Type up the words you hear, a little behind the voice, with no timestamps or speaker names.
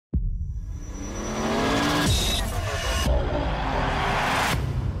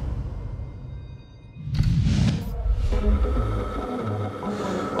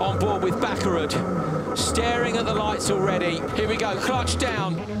with Bakkerud. Staring at the lights already. Here we go, clutch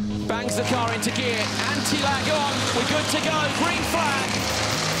down. Bangs the car into gear. Anti-lag on. We're good to go. Green flag.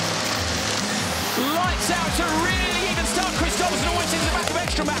 Lights out to really even start. Kristoffersson always into the back of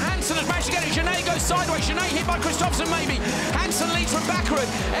Ekstrom, but Hansen has managed to get it. Jeanney goes sideways. Jeanney hit by Kristoffersson maybe. Hansen leads from Bakkerud.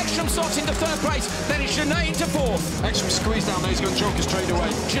 Ekstrom slots into third place. Then it's Jeanney into fourth. Ekstrom squeezed down there. He's going to joker straight away.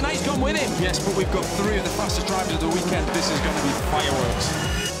 Jeanney's gone with him. Yes, but we've got 3 of the fastest drivers of the weekend. This is going to be fireworks.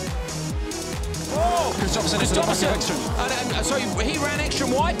 Oh, Kristoffersson into the back of Ekstrom. So he ran Ekstrom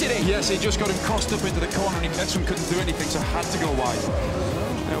wide, did he? Yes, he just got him crossed up into the corner and Ekstrom couldn't do anything, so had to go wide.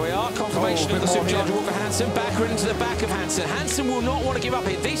 There we are, confirmation of the supercharger walk for Hansen. Bakkerud into the back of Hansen. Hansen will not want to give up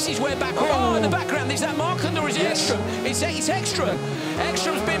here. This is where Bakkerud... Oh, in the background, is that Marklund or is it Ekstrom? It's Ekstrom.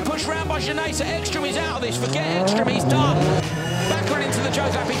 Ekstrom's been pushed round by Jeanney, so Ekstrom is out of this. Forget Ekstrom, he's done. Bakkerud into the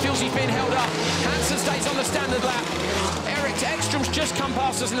choke lap. He feels he's being held up. Hansen stays on the standard lap. Ekstrom's just come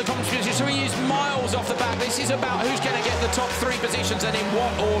past us in the competition, so he is miles off the back. This is about who's going to get the top 3 positions and in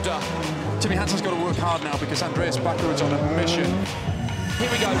what order. Timmy Hansen's got to work hard now because Andreas Bakkerud's on a mission. Here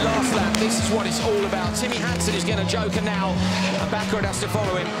we go, last lap. This is what it's all about. Timmy Hansen is going to joker now, and Bakkerud has to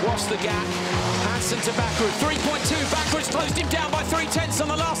follow him. What's the gap? Hansen to Bakkerud, 3.2. Bakkerud's closed him down by 3/10 on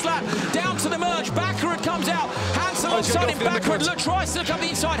the last lap. Down to the merge. Bakkerud comes out. Hansen alongside him. Bakkerud tries to look up the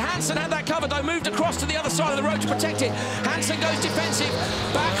inside. Hansen had that covered though. Moved across to the other side of the road to protect it. Hansen goes defensive.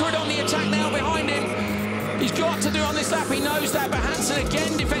 Bakkerud on the attack now behind him. He's got to do on this lap. He knows that, but Hansen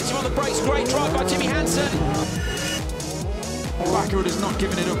again defensive on the brakes. Great drive by Timmy Hansen. Bakkerud is not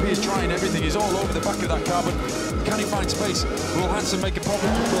giving it up. He's trying everything. He's all over the back of that car, but can he find space? Will Hansen make a problem?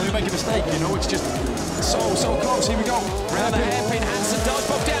 Will he make a mistake? You know, it's just so close. Here we go. Round the hairpin, Hansen does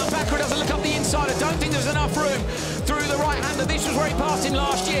pop down. Bakkerud doesn't look up the inside. I don't think there's enough room through the right-hander. This was where he passed him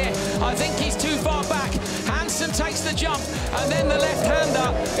last year. I think he's too far back. Hansen takes the jump, and then the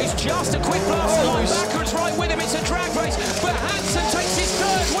left-hander is just a quick blast line. Bakkerud's right with him. It's a drag race, but Hansen takes his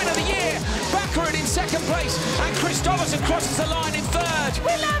 3rd win of the year. Bakkerud in 2nd place, and Kristoffersson crosses the line in 3rd.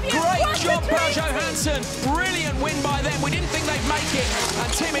 We love you. Great job, Johan Hansen. Brilliant win by them. We didn't think they'd make it,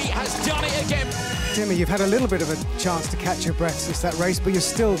 and Timmy has done it again. Timmy, you've had a little bit of a chance to catch your breath since that race, but you're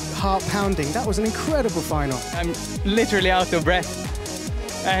still heart pounding. That was an incredible final. I'm literally out of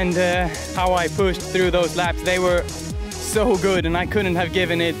breath, and how I pushed through those laps, they were so good, and I couldn't have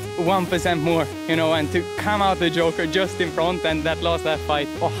given it 1% more, you know, and to come out the joker just in front and that last lap fight,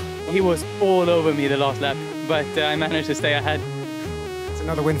 oh, he was all over me the last lap, but I managed to stay ahead. It's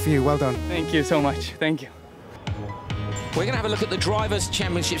another win for you, well done. Thank you so much, thank you. We're going to have a look at the Drivers'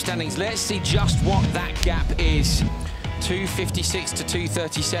 Championship standings. Let's see just what that gap is. 256 to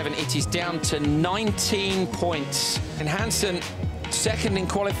 237. It is down to 19 points. And Hansen, 2nd in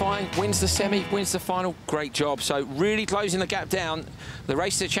qualifying, wins the semi, wins the final. Great job. So really closing the gap down. The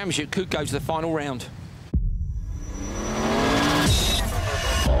race to the championship could go to the final round.